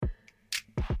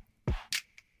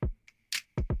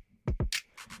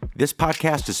This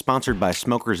podcast is sponsored by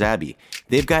Smokers Abbey.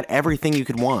 They've got everything you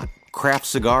could want. Craft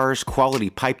cigars,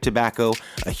 quality pipe tobacco,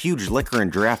 a huge liquor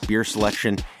and draft beer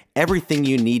selection, everything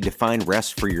you need to find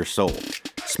rest for your soul.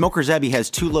 Smokers Abbey has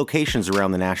 2 locations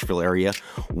around the Nashville area,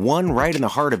 one right in the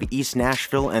heart of East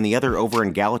Nashville and the other over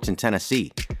in Gallatin,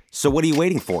 Tennessee. So what are you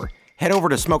waiting for? Head over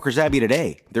to Smokers Abbey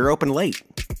today. They're open late.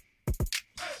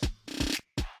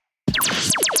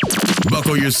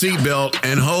 Buckle your seatbelt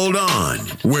and hold on,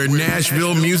 where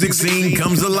Nashville music scene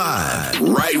comes alive,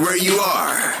 right where you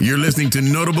are. You're listening to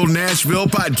Notable Nashville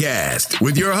Podcast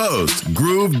with your host,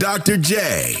 Groove Dr.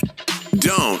 J.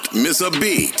 Don't miss a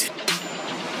beat.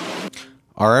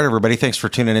 All right, everybody. Thanks for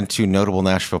tuning into Notable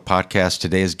Nashville Podcast.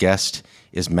 Today's guest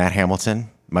is Matt Hamilton,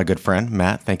 my good friend.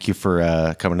 Matt, thank you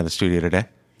for coming to the studio today.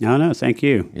 No, thank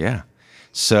you. Yeah.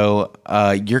 So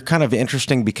you're kind of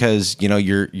interesting because, you know,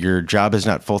 your job is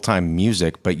not full-time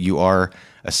music, but you are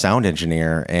a sound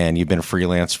engineer and you've been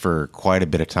freelance for quite a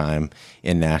bit of time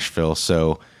in Nashville.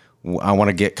 So I want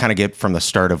to get from the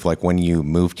start of like when you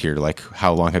moved here, like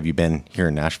how long have you been here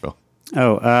in Nashville?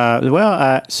 So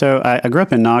I grew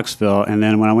up in Knoxville, and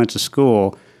then when I went to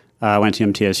school, I went to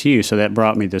MTSU, so that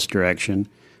brought me this direction.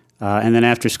 And then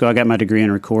after school, I got my degree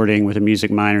in recording with a music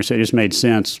minor, so it just made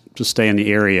sense to stay in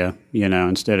the area, you know,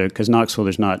 instead of, because Knoxville,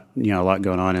 there's not, you know, a lot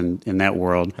going on in that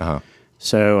world. Uh-huh.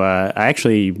 So I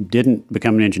actually didn't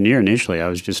become an engineer initially. I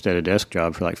was just at a desk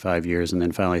job for like 5 years, and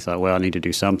then finally thought, well, I need to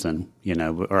do something, you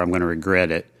know, or I'm going to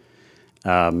regret it.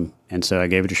 And so I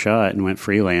gave it a shot and went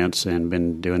freelance and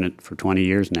been doing it for 20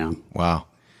 years now. Wow.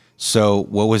 So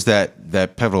what was that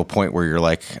pivotal point where you're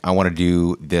like, I want to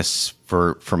do this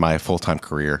for my full-time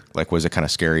career? Like, was it kind of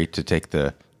scary to take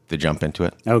the jump into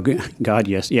it? Oh, God,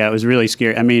 yes. Yeah, it was really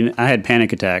scary. I mean, I had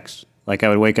panic attacks. Like, I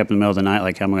would wake up in the middle of the night,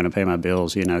 like, how am I going to pay my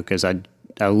bills, you know, because I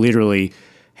literally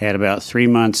had about 3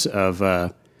 months of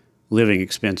living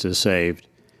expenses saved.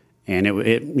 And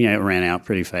it ran out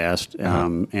pretty fast.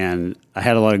 Uh-huh. And I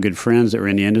had a lot of good friends that were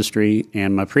in the industry.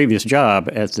 And my previous job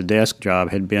at the desk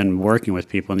job had been working with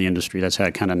people in the industry. That's how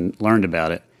I kind of learned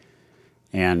about it.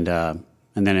 And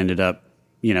then ended up,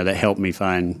 you know, that helped me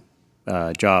find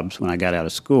jobs when I got out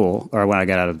of school, or when I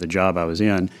got out of the job I was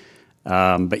in.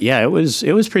 But yeah, it was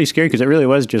pretty scary because it really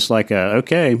was just like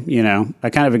okay, you know, I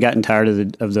kind of had gotten tired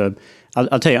of the.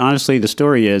 I'll tell you honestly, the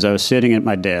story is I was sitting at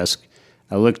my desk.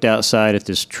 I looked outside at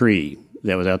this tree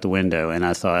that was out the window, and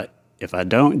I thought, if I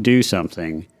don't do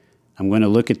something, I'm going to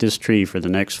look at this tree for the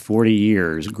next 40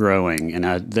 years growing.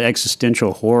 And the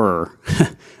existential horror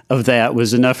of that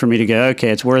was enough for me to go,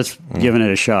 okay, it's worth giving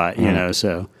it a shot, you know,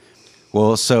 so.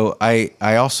 Well, so I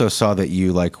also saw that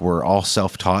you like were all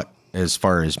self-taught as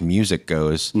far as music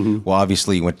goes. Mm-hmm. Well,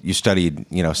 obviously you studied,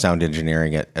 you know, sound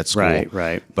engineering at school.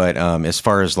 Right. But as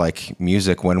far as like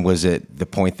music, when was it the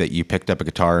point that you picked up a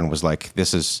guitar and was like,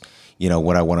 this is, you know,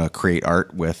 what I want to create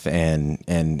art with,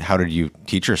 and how did you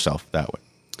teach yourself that way?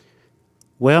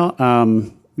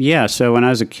 Well, yeah, so when I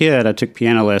was a kid, I took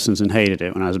piano lessons and hated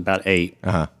it when I was about 8.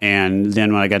 Uh-huh. And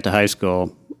then when I got to high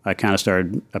school, I kind of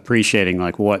started appreciating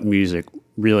like what music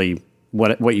really,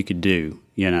 what you could do,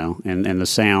 you know, and the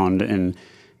sound, and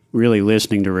really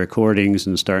listening to recordings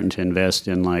and starting to invest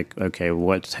in like, okay,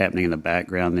 what's happening in the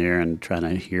background there, and trying to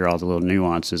hear all the little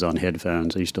nuances on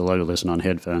headphones. I used to love to listen on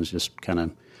headphones, just kind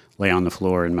of lay on the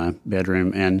floor in my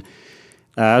bedroom. And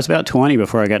I was about 20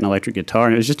 before I got an electric guitar,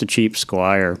 and it was just a cheap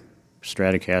Squier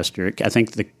Stratocaster. I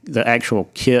think the actual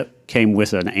kit came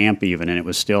with an amp even, and it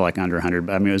was still like under 100.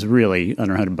 I mean, it was really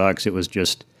under $100. It was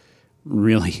just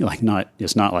really like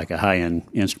it's not like a high-end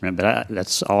instrument, but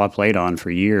that's all I played on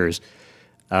for years.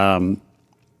 And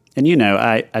you know,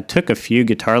 I took a few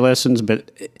guitar lessons, but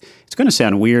it's going to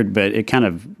sound weird, but it kind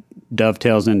of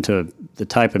dovetails into the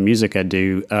type of music I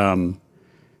do.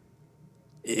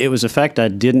 It was the fact I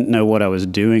didn't know what I was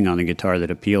doing on the guitar that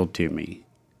appealed to me.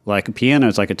 Like a piano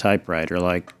is like a typewriter.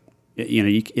 Like, you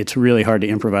know, it's really hard to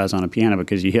improvise on a piano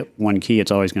because you hit one key,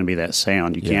 it's always going to be that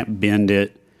sound. You can't bend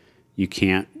it. You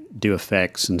can't do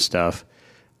effects and stuff.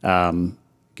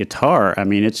 Guitar, I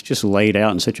mean, it's just laid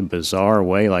out in such a bizarre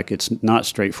way. Like, it's not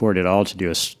straightforward at all to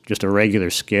do just a regular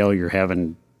scale. You're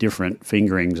having different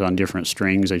fingerings on different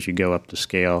strings as you go up the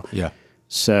scale. Yeah.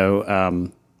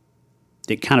 So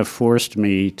it kind of forced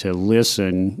me to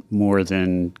listen more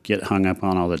than get hung up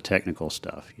on all the technical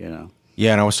stuff, you know.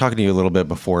 Yeah, and I was talking to you a little bit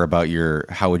before about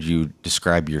how would you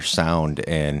describe your sound,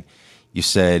 and you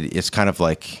said it's kind of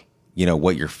like, you know,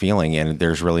 what you're feeling, and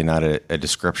there's really not a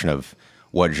description of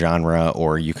what genre,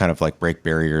 or you kind of like break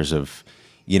barriers of,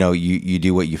 you know, you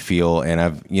do what you feel. And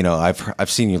I've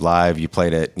seen you live. You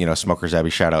played at, you know, Smokers Abbey.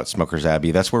 Shout out Smokers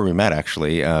Abbey. That's where we met,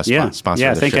 actually. Sponsor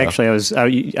I think show.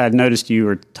 Actually I noticed you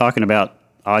were talking about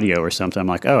audio or something, I'm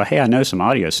like, oh, hey, I know some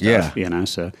audio stuff, Yeah.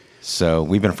 So. So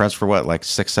we've been friends for what, like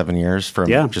 6-7 years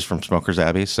just from Smokers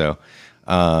Abbey. So,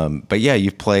 but yeah,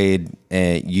 you've played,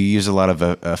 you use a lot of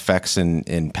effects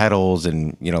in pedals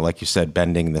and, like you said,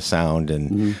 bending the sound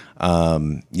and,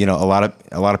 a lot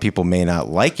of people may not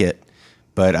like it,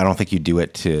 but I don't think you do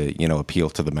it to,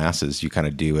 appeal to the masses. You kind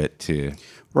of do it to.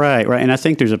 Right. And I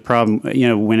think there's a problem,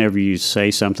 whenever you say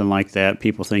something like that,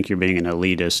 people think you're being an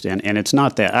elitist and it's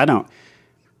not that.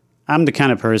 I'm the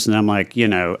kind of person I'm like,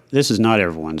 this is not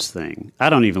everyone's thing. I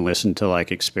don't even listen to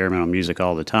like experimental music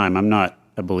all the time. I'm not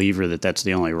a believer that that's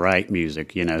the only right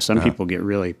music. Some people get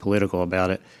really political about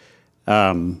it.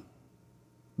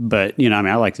 But,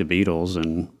 I like the Beatles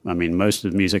and most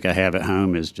of the music I have at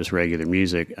home is just regular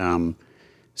music.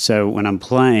 So when I'm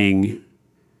playing,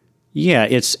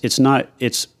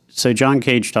 so John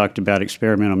Cage talked about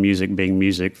experimental music being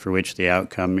music for which the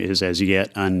outcome is as yet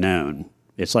unknown.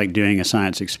 It's like doing a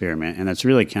science experiment, and that's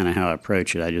really kind of how I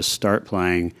approach it. I just start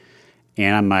playing,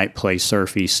 and I might play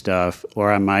surfy stuff,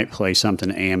 or I might play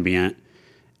something ambient,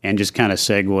 and just kind of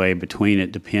segue between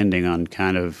it depending on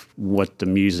kind of what the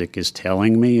music is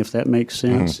telling me, if that makes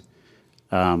sense.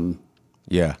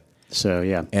 Yeah. So,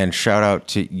 yeah. And shout out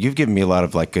to, you've given me a lot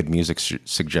of like good music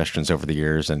suggestions over the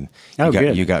years, and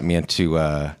you got me into...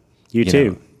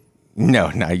 U2. No,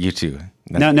 not U2.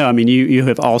 No. You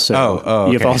have also.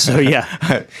 Okay. You have also,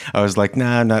 yeah. I was like,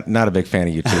 nah, not a big fan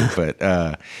of U2, but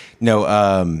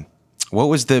no. What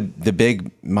was the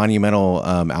big monumental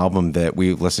album that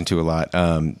we listened to a lot?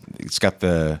 It's got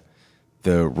the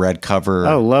red cover.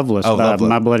 Oh, Loveless by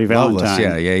My Bloody Valentine.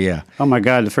 Loveless, yeah. Oh my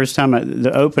God! The first time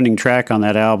the opening track on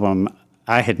that album,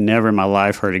 I had never in my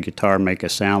life heard a guitar make a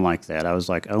sound like that. I was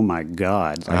like, oh my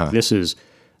God! Like this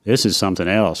is something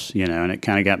else, and it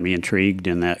kind of got me intrigued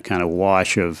in that kind of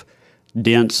wash of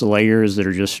dense layers that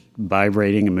are just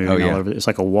vibrating and moving all over. It's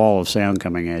like a wall of sound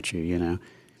coming at you,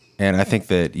 And I think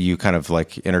that you kind of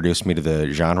like introduced me to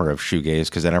the genre of shoegaze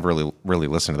because I never really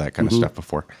listened to that kind of stuff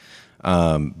before.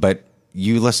 But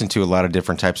you listen to a lot of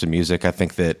different types of music. I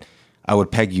think that I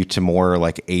would peg you to more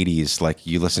like 80s, like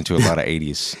you listen to a lot of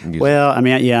 80s music. Well, I'm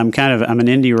an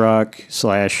indie rock /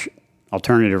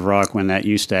 alternative rock when that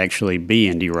used to actually be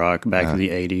indie rock back in the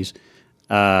 80s.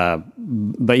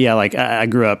 But yeah, like I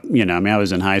grew up, I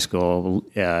was in high school,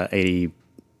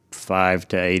 85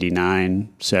 to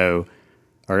 89. So,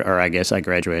 or I guess I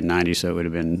graduated in 90, so it would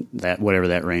have been that, whatever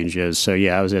that range is. So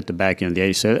yeah, I was at the back end of the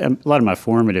 80s. So a lot of my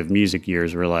formative music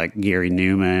years were like Gary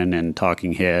Newman and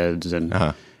Talking Heads and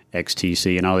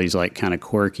XTC and all these like kind of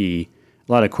a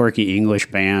lot of quirky English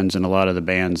bands and a lot of the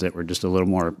bands that were just a little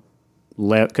more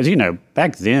because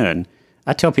back then,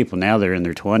 I tell people now they're in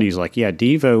their 20s, like, yeah,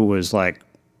 Devo was like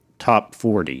top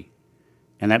 40,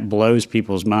 and that blows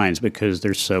people's minds because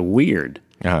they're so weird.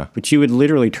 But you would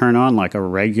literally turn on like a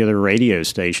regular radio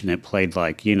station that played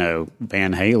like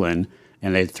Van Halen,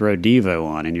 and they'd throw Devo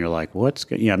on, and you're like,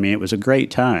 it was a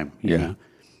great time. You know?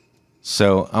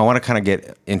 So I want to kind of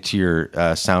get into your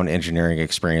sound engineering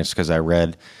experience because I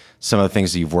read some of the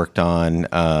things that you've worked on.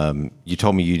 You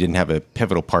told me you didn't have a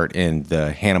pivotal part in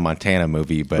the Hannah Montana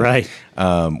movie, but right.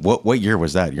 What year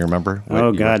was that? You remember?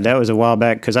 That was a while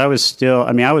back because I was still,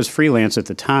 I was freelance at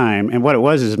the time. And what it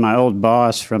was is my old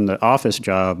boss from the office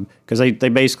job, because they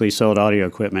basically sold audio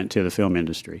equipment to the film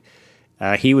industry.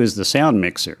 He was the sound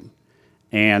mixer.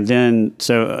 And then,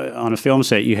 on a film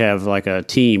set, you have like a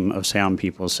team of sound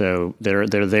people. So they're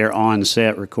there on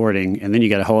set recording, and then you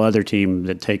got a whole other team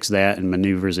that takes that and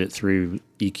maneuvers it through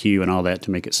EQ and all that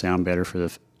to make it sound better for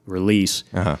the release.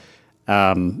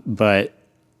 But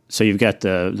so you've got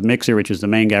the mixer, which is the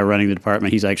main guy running the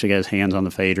department. He's actually got his hands on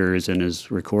the faders and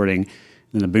is recording.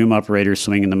 Then the boom operator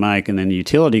swinging the mic, and then the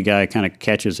utility guy kind of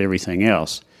catches everything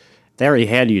else. They already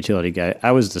had a utility guy.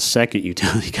 I was the second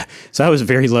utility guy. So I was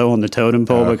very low on the totem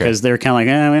pole because they're kind of like,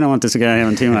 we don't want this guy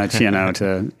having too much,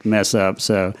 to mess up.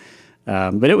 So,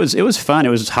 but it was fun. It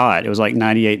was hot. It was like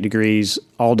 98 degrees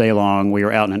all day long. We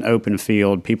were out in an open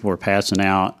field. People were passing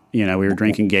out. We were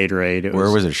drinking Gatorade. Where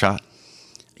was it shot?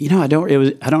 I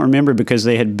don't remember because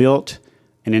they had built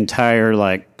an entire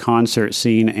like concert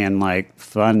scene and like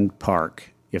fun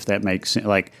park, if that makes sense.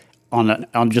 Like,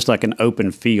 on just like an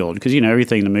open field, because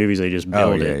everything in the movies they just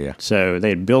build it. Yeah. So they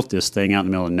had built this thing out in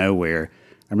the middle of nowhere.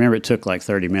 I remember it took like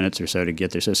 30 minutes or so to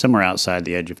get there. So somewhere outside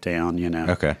the edge of town,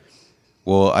 Okay.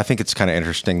 Well, I think it's kind of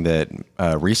interesting that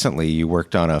recently you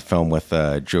worked on a film with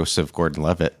Joseph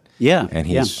Gordon-Levitt. Yeah. And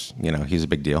he's he's a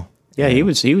big deal. Yeah, he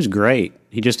was great.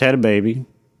 He just had a baby.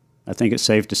 I think it's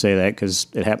safe to say that because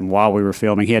it happened while we were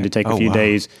filming. He had to take a few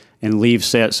days and leave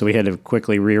set, so we had to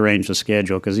quickly rearrange the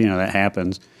schedule because that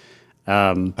happens.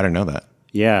 I didn't know that.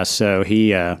 Yeah, so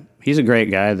he's a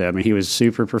great guy, though. I mean, he was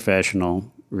super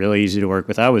professional, really easy to work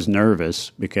with. I was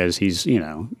nervous because he's,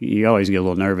 you always get a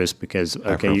little nervous because,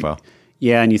 profile.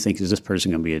 Yeah, and you think, is this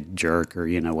person going to be a jerk or,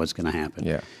 what's going to happen?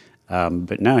 Yeah.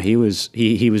 But no, he was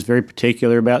very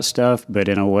particular about stuff, but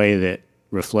in a way that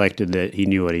reflected that he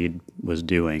knew what he was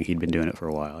doing. He'd been doing it for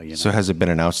a while. So has it been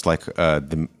announced, like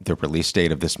the release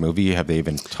date of this movie? Have they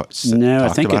even No, talked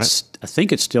about it? I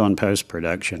think it's still in post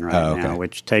production now,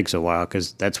 which takes a while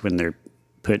because that's when they're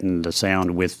putting the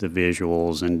sound with the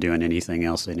visuals and doing anything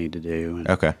else they need to do. And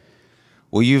Okay.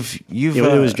 Well,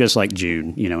 it was just like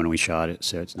June, when we shot it,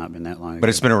 so it's not been that long. But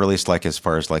it's been released, like, as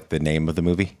far as like the name of the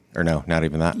movie, or no, not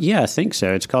even that. Yeah, I think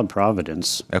so. It's called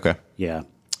Providence. Okay. Yeah.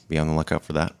 Be on the lookout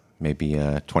for that. Maybe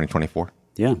 2024.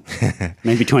 Yeah.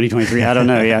 Maybe 2023. I don't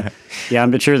know. Yeah. Yeah,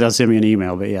 I'm sure they'll send me an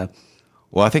email, but yeah.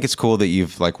 Well, I think it's cool that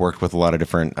you've like worked with a lot of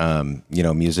different,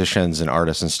 musicians and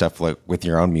artists and stuff, like with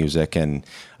your own music, and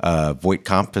Voight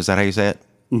Kampf, is that how you say it?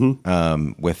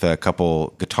 Mm-hmm. With a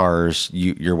couple guitars,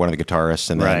 you're one of the guitarists,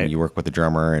 and then you work with the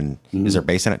drummer. And is there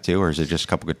bass in it too, or is it just a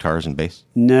couple guitars and bass?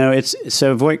 No,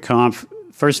 so Voight Kampf.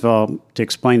 First of all, to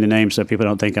explain the name so people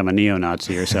don't think I'm a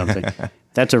neo-Nazi or something,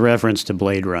 that's a reference to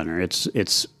Blade Runner. It's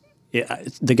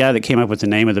the guy that came up with the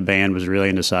name of the band was really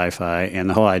into sci-fi, and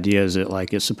the whole idea is that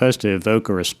like it's supposed to evoke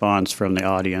a response from the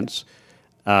audience,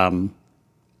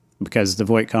 because the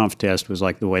Voight Kampf test was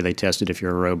like the way they tested if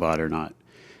you're a robot or not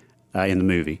in the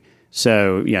movie.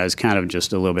 So yeah, it's kind of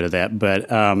just a little bit of that, but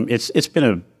it's been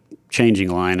a changing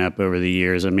lineup over the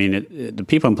years. I mean, the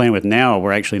people I'm playing with now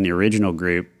were actually in the original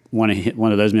group. One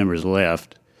of those members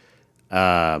left,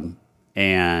 and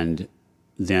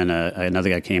then another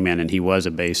guy came in, and he was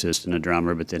a bassist and a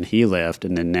drummer, but then he left,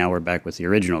 and then now we're back with the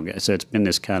original guy. So it's been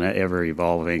this kind of ever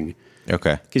evolving.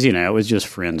 Okay. Because it was just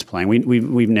friends playing.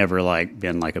 We've never like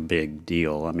been like a big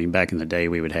deal. I mean, back in the day,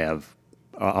 we would have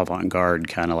avant-garde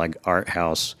kind of like art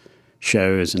house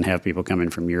shows and have people come in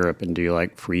from Europe and do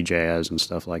like free jazz and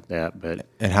stuff like that.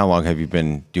 And how long have you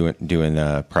been doing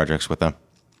projects with them?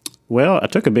 Well, I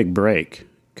took a big break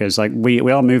because like we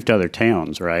all moved to other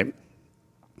towns, right?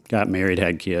 Got married,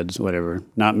 had kids, whatever.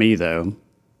 Not me though.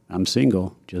 I'm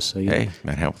single, just so you know. Hey,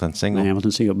 Matt Hamilton single. Matt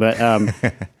Hamilton single, but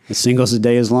the singles a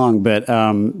day is long. But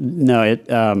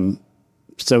no,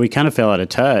 so we kind of fell out of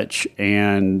touch,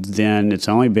 and then it's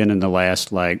only been in the last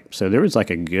so there was like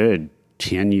a good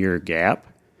 10-year gap,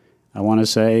 I want to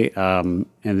say, and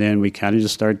then we kind of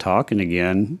just started talking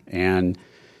again, and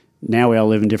now we all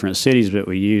live in different cities, but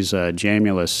we use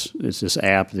Jamulus. It's this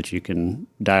app that you can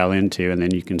dial into, and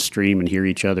then you can stream and hear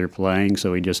each other playing.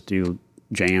 So we just do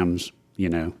jams,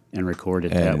 and record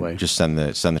it that way. Just send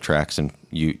the tracks, and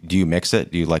do you mix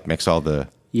it? Do you like mix all the?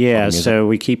 Yeah, so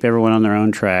we keep everyone on their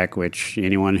own track, which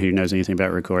anyone who knows anything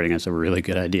about recording, that's a really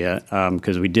good idea,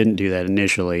 because we didn't do that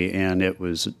initially, and it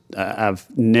was I've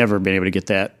never been able to get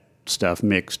that stuff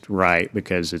mixed right,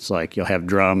 because it's like you'll have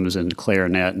drums and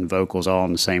clarinet and vocals all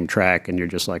on the same track, and you're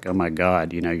just like, oh my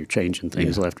God, you're changing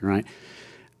things left and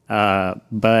right.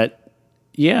 But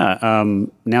yeah,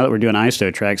 now that we're doing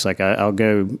ISO tracks, like I'll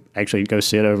go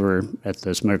sit over at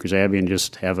the Smokers Abbey and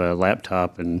just have a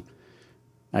laptop, and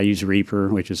I use Reaper,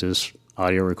 which is this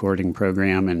audio recording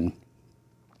program, and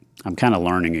I'm kind of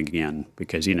learning again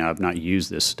because, I've not used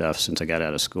this stuff since I got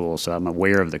out of school, so I'm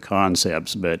aware of the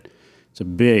concepts, but it's a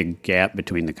big gap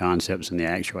between the concepts and the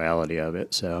actuality of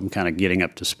it. So I'm kind of getting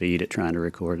up to speed at trying to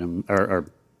record them or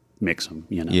mix them,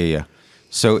 Yeah.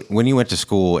 So when you went to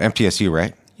school, MTSU,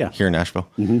 right? Yeah. Here in Nashville.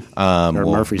 Mm-hmm. Or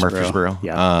Murfreesboro.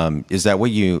 Yeah. Is that what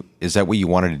you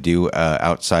wanted to do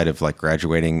outside of like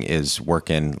graduating, is work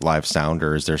in live sound,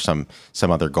 or is there some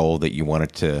other goal that you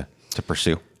wanted to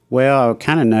pursue? Well, I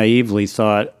kind of naively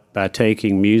thought by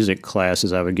taking music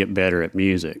classes I would get better at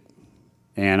music.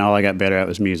 And all I got better at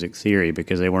was music theory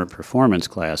because they weren't performance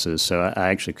classes, so I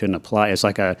actually couldn't apply. It's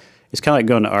kind of like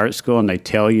going to art school and they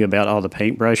tell you about all the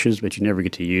paintbrushes, but you never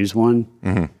get to use one.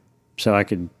 Mm-hmm. So I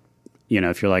could,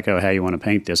 if you're like, oh, how you want to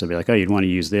paint this? I'd be like, oh, you'd want to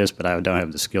use this, but I don't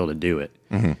have the skill to do it.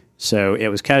 Mm-hmm. So it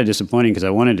was kind of disappointing because I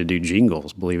wanted to do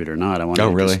jingles, believe it or not.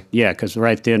 Really? Yeah, because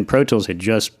right then Pro Tools had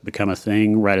just become a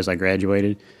thing right as I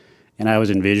graduated. And I was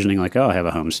envisioning like, oh, I have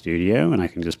a home studio and I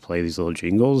can just play these little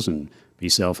jingles and be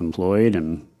self-employed,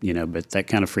 and but that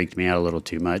kind of freaked me out a little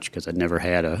too much because I'd never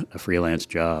had a freelance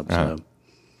job. So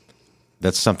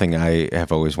that's something I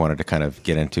have always wanted to kind of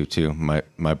get into too.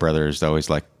 My brother is always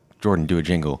like, Jordan, do a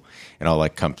jingle, and I'll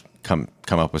like come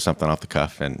up with something off the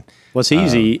cuff. And well, it's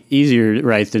easier,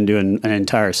 right, than doing an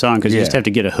entire song because you just have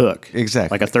to get a hook,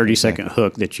 exactly, like a 30-second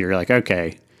hook that you're like,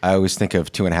 okay. I always think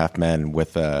of 2.5 Men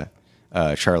with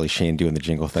Charlie Sheen doing the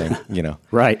jingle thing, you know.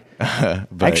 Right.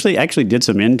 Actually did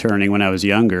some interning when I was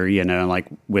younger, you know, like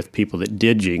with people that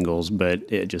did jingles, but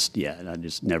I just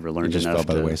never learned It just enough. fell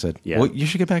by the wayside. Yeah. Well, you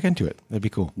should get back into it. That'd be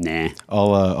cool. Nah.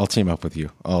 I'll team up with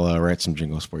you. I'll write some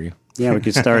jingles for you. Yeah, we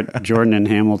could start Jordan and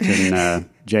Hamilton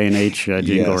J&H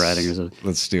jingle writing.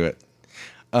 Let's do it.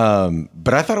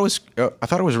 But I thought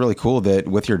it was really cool that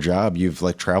with your job, you've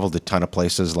like traveled a ton of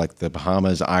places like the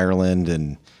Bahamas, Ireland,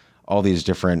 and all these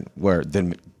different,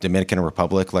 the Dominican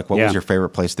Republic. Like, what was your favorite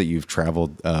place that you've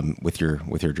traveled with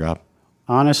your job?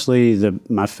 Honestly,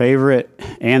 my favorite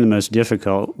and the most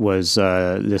difficult was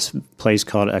this place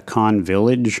called Akan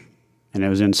Village, and it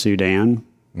was in Sudan.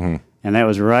 Mm-hmm. And that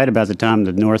was right about the time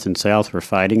the North and South were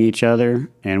fighting each other.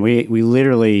 And we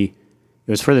literally,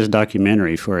 it was for this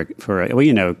documentary for well,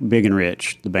 you know, Big and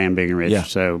Rich, the band Big and Rich. Yeah.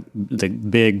 So the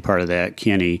big part of that,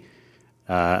 Kenny,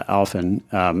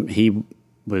 he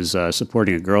was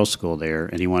supporting a girls' school there,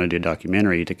 and he wanted to do a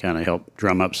documentary to kind of help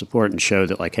drum up support and show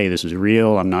that, like, hey, this is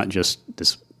real. I'm not just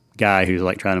this guy who's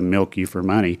like trying to milk you for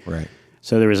money. Right.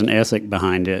 So there was an ethic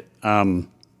behind it.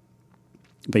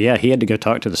 But yeah, he had to go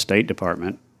talk to the State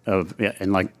Department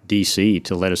in like D.C.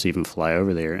 to let us even fly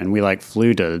over there, and we like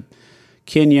flew to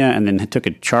Kenya and then took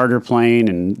a charter plane,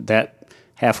 and that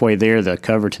halfway there the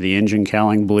cover to the engine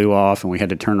cowling blew off, and we had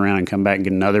to turn around and come back and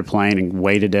get another plane and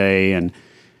wait a day.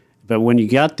 But when you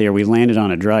got there, we landed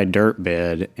on a dry dirt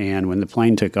bed, and when the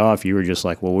plane took off, you were just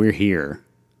like, well, we're here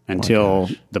until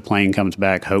the plane comes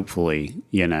back, hopefully,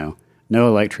 you know. No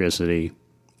electricity,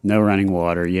 no running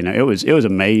water, you know. It was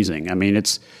amazing. I mean,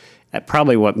 it's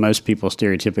probably what most people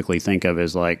stereotypically think of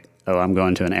as like, oh, I'm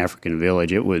going to an African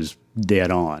village. It was dead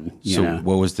on. You know?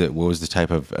 What was the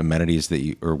type of amenities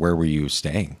or where were you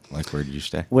staying? Like, where did you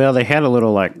stay? Well, they had a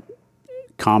little like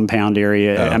compound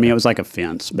area. Oh, okay. I mean, it was like a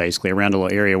fence basically around a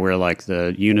little area where like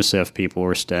the UNICEF people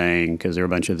were staying because there were a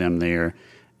bunch of them there.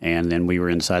 And then we were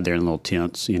inside there in little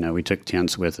tents. You know, we took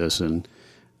tents with us and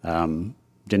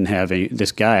didn't have any.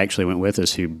 This guy actually went with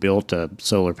us who built a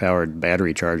solar-powered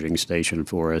battery charging station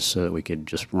for us so that we could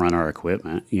just run our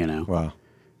equipment, you know. Wow.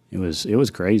 It was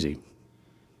crazy.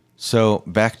 So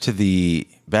back to the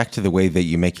way that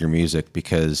you make your music,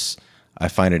 because I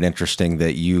find it interesting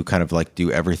that you kind of like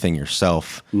do everything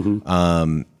yourself.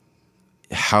 Mm-hmm.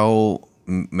 How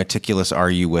meticulous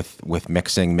are you with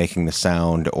mixing, making the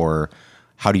sound, or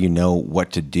how do you know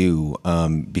what to do?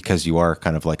 Because you are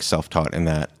kind of like self-taught in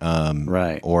that.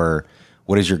 Right. Or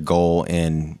what is your goal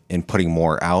in putting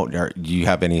more out? Or do you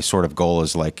have any sort of goal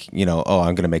as like, you know,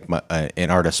 I'm going to make an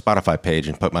artist Spotify page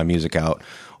and put my music out?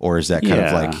 Or is that kind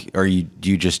of like, do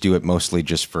you just do it mostly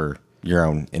just for your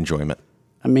own enjoyment?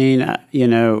 I mean, you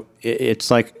know,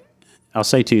 it's like, I'll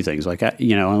say two things. Like,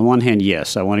 you know, on the one hand,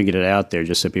 yes, I want to get it out there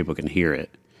just so people can hear it.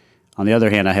 On the other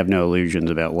hand, I have no illusions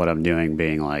about what I'm doing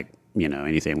being like, you know,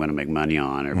 anything I'm going to make money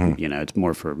on, or, you know, it's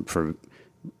more for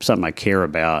something I care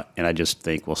about. And I just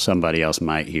think, well, somebody else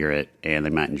might hear it and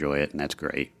they might enjoy it. And that's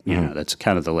great. You know, that's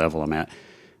kind of the level I'm at.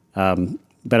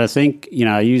 But I think, you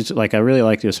know, I really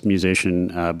like this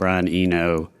musician, Brian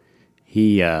Eno.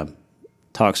 He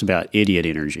talks about idiot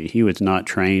energy. He was not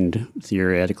trained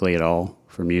theoretically at all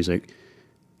for music.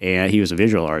 And he was a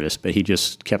visual artist, but he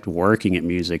just kept working at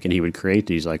music, and he would create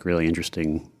these like really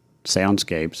interesting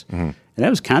soundscapes. Mm-hmm. And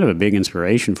that was kind of a big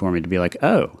inspiration for me to be like,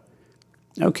 oh,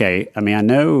 okay. I mean, I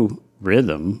know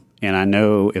rhythm, and I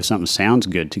know if something sounds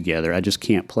good together, I just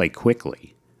can't play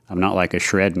quickly. I'm not like a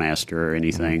shred master or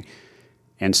anything. Mm-hmm.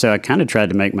 And so I kind of tried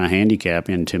to make my handicap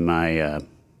into my,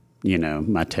 you know,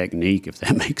 my technique, if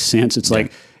that makes sense. It's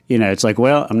like, you know, it's like,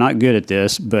 well, I'm not good at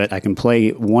this, but I can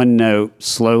play one note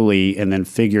slowly and then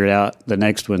figure it out the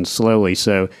next one slowly.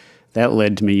 So that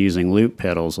led to me using loop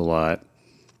pedals a lot,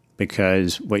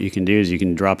 because what you can do is you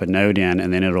can drop a note in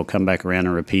and then it'll come back around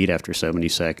and repeat after so many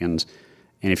seconds.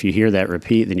 And if you hear that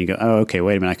repeat, then you go, oh, okay,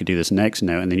 wait a minute, I could do this next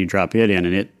note. And then you drop it in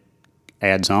and it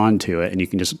adds on to it, and you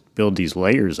can just build these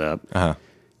layers up. Uh-huh.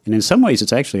 And in some ways,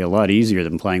 it's actually a lot easier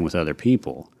than playing with other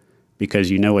people,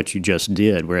 because you know what you just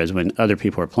did. Whereas when other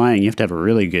people are playing, you have to have a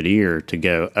really good ear to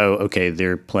go, oh, okay,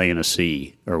 they're playing a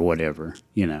C or whatever,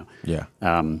 you know. Yeah.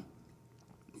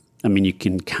 I mean, you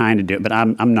can kind of do it, but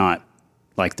I'm not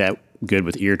like that good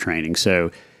with ear training.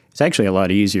 So it's actually a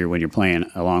lot easier when you're playing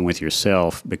along with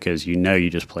yourself, because you know you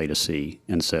just played a C.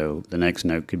 And so the next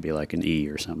note could be like an E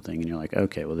or something. And you're like,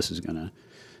 okay, well, this is going to...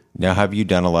 Now, have you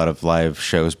done a lot of live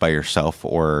shows by yourself?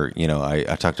 Or, you know, I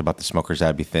talked about the Smokers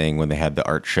Abbey thing when they had the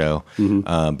art show.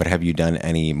 Mm-hmm. But have you done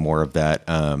any more of that,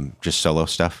 just solo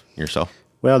stuff yourself?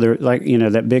 Well, there, like, you know,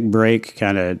 that big break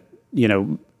kind of, you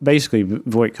know, basically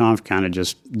Voight-Kampff kind of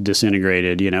just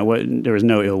disintegrated. You know, there was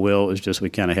no ill will. It was just we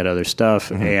kind of had other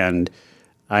stuff, and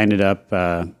I ended up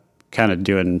kind of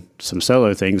doing some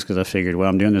solo things because I figured, well,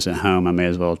 I'm doing this at home. I may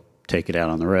as well take it out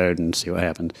on the road and see what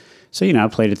happens. So, you know, I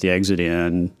played at the Exit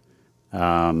Inn.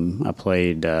 I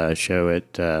played a show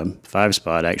at Five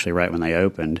Spot, actually, right when they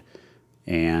opened,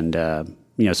 and,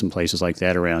 you know, some places like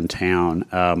that around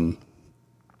town.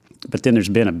 But then there's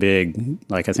been a big,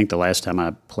 like, I think the last time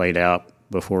I played out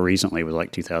before recently was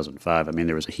like 2005. I mean,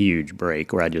 there was a huge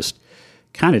break where I just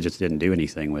kind of just didn't do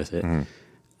anything with it. And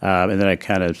then I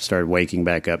kind of started waking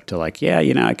back up to like, yeah,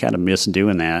 you know, I kind of miss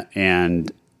doing that.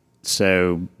 And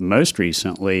so most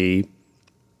recently,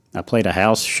 I played a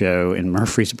house show in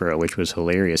Murfreesboro, which was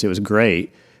hilarious. It was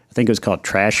great. I think it was called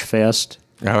Trash Fest.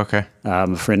 Oh, okay.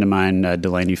 A friend of mine,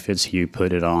 Delaney Fitzhugh,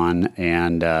 put it on,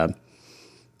 and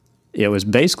it was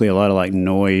basically a lot of like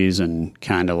noise and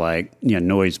kind of like, you know,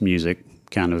 noise music,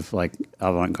 kind of like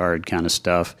avant-garde kind of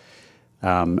stuff.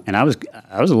 And I was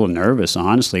a little nervous,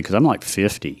 honestly, because I'm like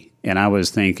 50. And I was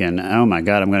thinking, oh, my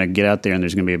God, I'm going to get out there and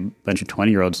there's going to be a bunch of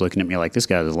 20-year-olds looking at me like, this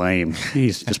guy's lame.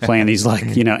 He's just playing these,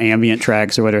 like, you know, ambient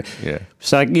tracks or whatever. Yeah.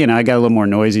 So, you know, I got a little more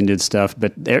noisy and did stuff.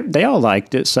 But they all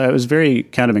liked it. So it was very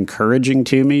kind of encouraging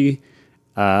to me.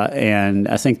 And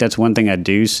I think that's one thing I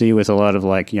do see with a lot of,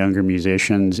 like, younger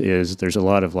musicians is there's a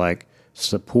lot of, like,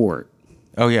 support.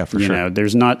 Oh, yeah, for sure. You know,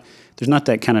 there's not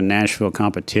that kind of Nashville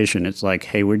competition. It's like,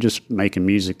 hey, we're just making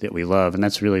music that we love. And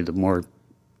that's really the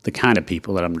kind of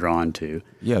people that I'm drawn to.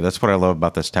 Yeah, that's what I love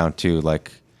about this town too.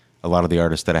 Like a lot of the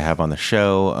artists that I have on the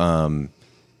show,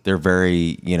 they're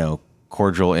very, you know,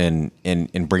 cordial in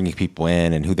bringing people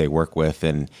in and who they work with.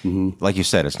 And like you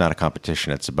said, it's not a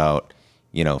competition. It's about,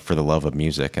 you know, for the love of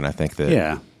music. And I think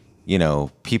that, you know,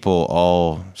 people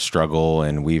all struggle,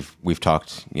 and we've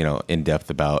talked, you know, in depth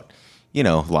about, you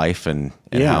know, life and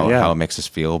how it makes us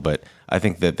feel. But I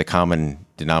think that the common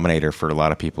denominator for a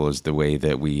lot of people is the way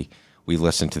that we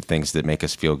listen to things that make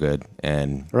us feel good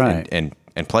and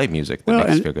play music that makes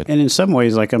us feel good. And in some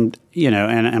ways, like you know,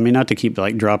 and I mean, not to keep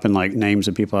like dropping like names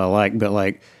of people I like, but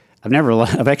like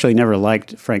I've actually never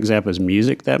liked Frank Zappa's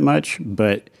music that much,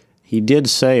 but he did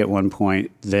say at one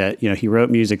point that, you know, he wrote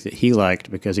music that he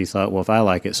liked because he thought, well, if I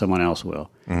like it, someone else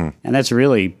will. And that's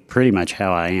really pretty much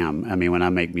how I am. I mean, when I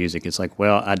make music, it's like,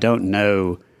 well, I don't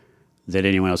know that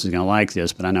anyone else is going to like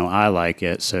this, but I know I like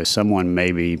it, so someone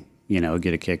maybe, you know,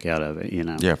 get a kick out of it, you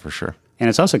know. Yeah, for sure. And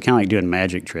it's also kind of like doing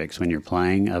magic tricks when you're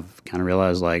playing. I've kind of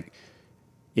realized, like,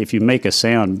 if you make a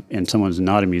sound and someone's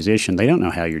not a musician, they don't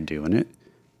know how you're doing it.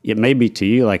 It may be to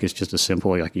you like it's just a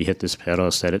simple, like you hit this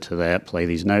pedal, set it to that, play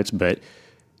these notes, but,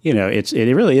 you know, it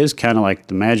really is kind of like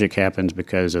the magic happens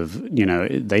because of, you know,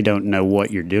 they don't know what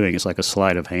you're doing. It's like a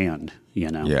sleight of hand, you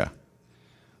know. Yeah.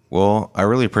 Well, I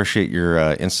really appreciate your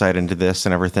insight into this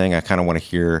and everything. I kind of want to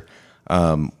hear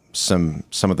some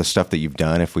of the stuff that you've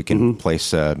done. If we can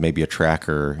place maybe a track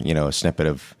or, you know, a snippet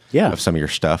of some of your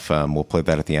stuff, we'll play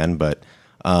that at the end. But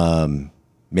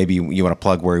maybe you want to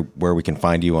plug where we can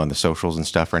find you on the socials and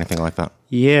stuff or anything like that?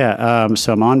 Yeah.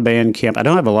 So I'm on Bandcamp. I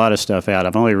don't have a lot of stuff out.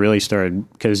 I've only really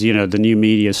started because, you know, the new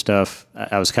media stuff,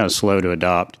 I was kind of slow to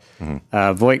adopt.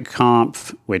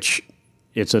 Voight-Kampff, which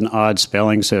it's an odd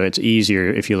spelling, so it's easier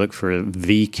if you look for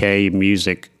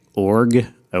vkmusic.org,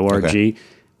 O-R-G. Okay.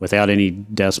 Without any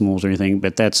decimals or anything,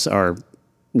 but that's our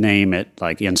name at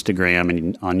like Instagram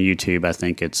and on YouTube. I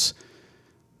think it's,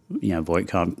 you know,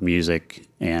 Voight-Kampff Music,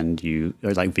 and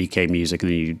or like VK Music,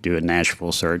 and then you do a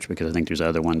Nashville search because I think there's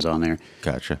other ones on there.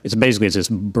 Gotcha. It's basically this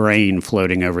brain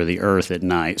floating over the earth at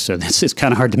night, so it's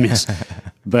kind of hard to miss.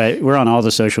 But we're on all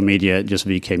the social media at just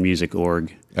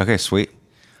vkmusic.org. Okay, sweet.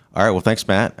 All right, well, thanks,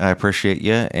 Matt. I appreciate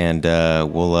you, and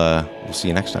we'll see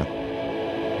you next time.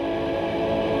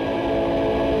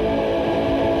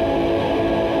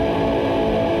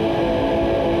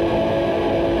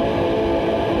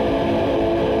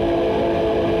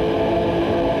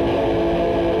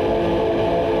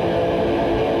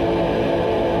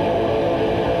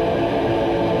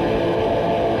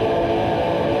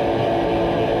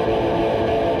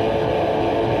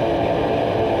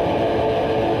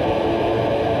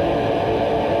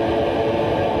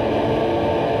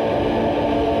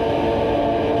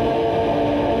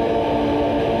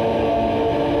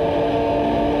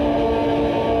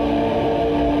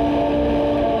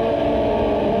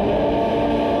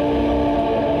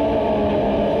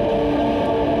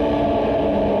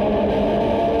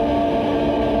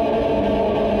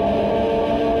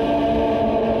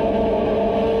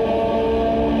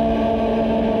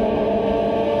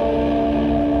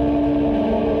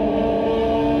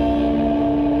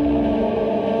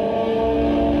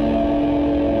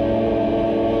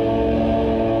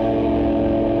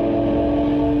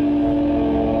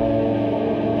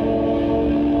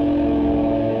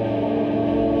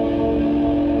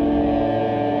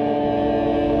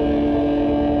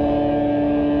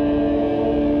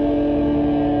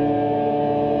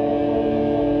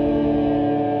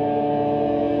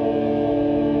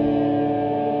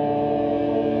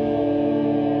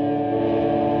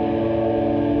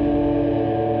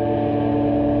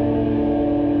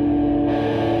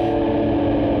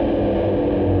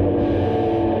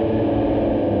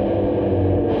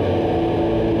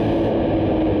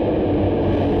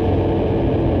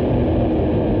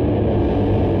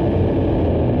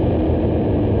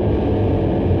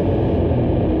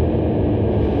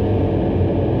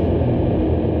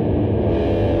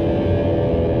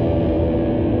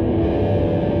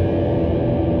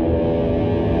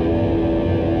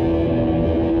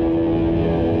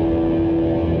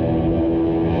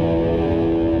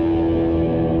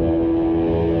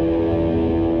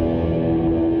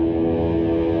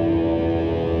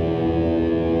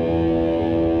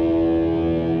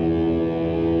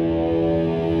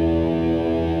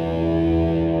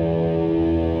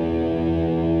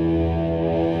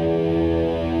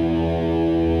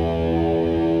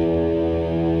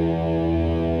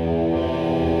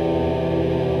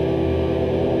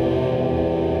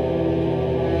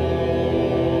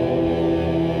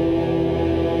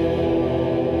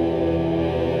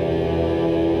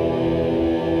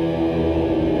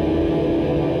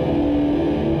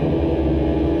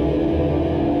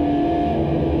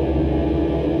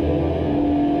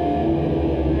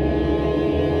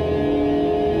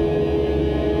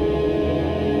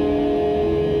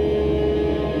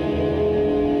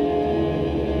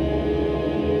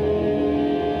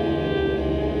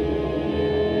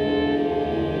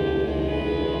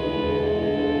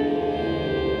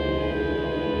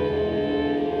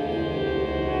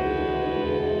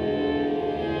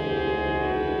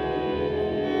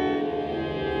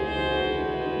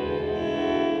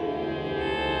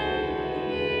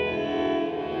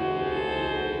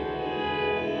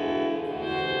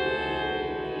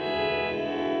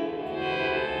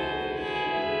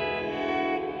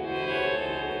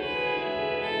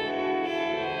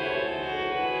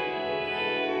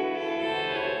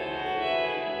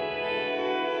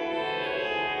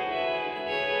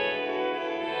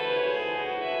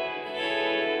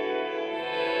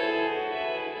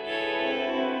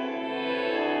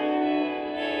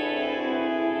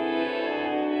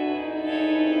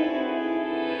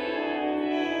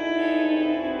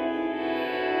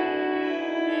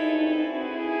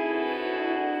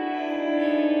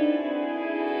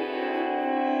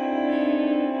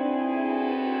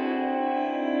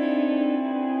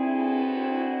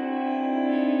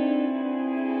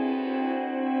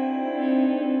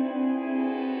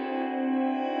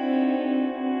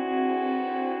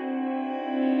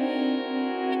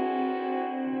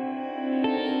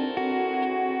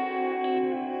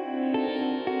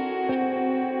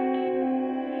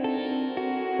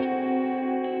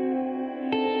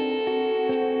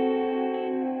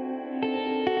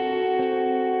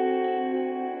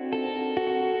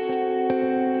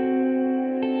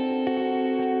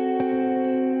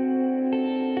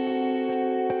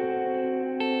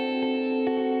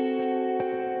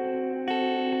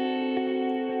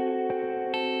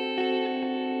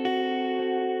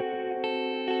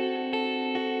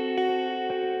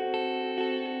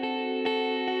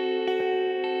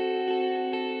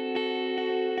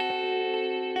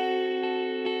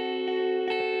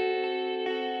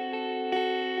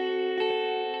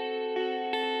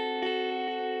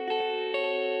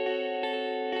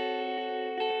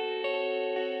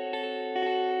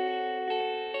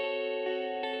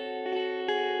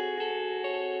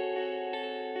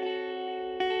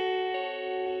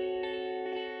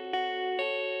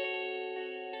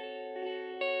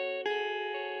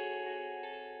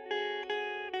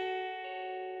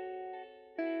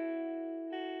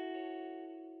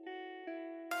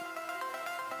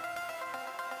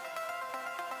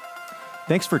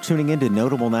 Thanks for tuning in to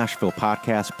Notable Nashville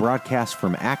Podcast, broadcast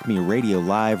from Acme Radio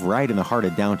Live, right in the heart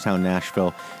of downtown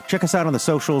Nashville. Check us out on the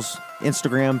socials,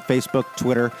 Instagram, Facebook,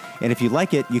 Twitter. And if you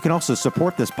like it, you can also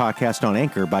support this podcast on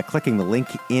Anchor by clicking the link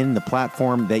in the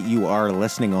platform that you are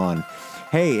listening on.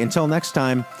 Hey, until next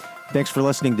time, thanks for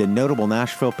listening to Notable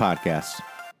Nashville Podcasts.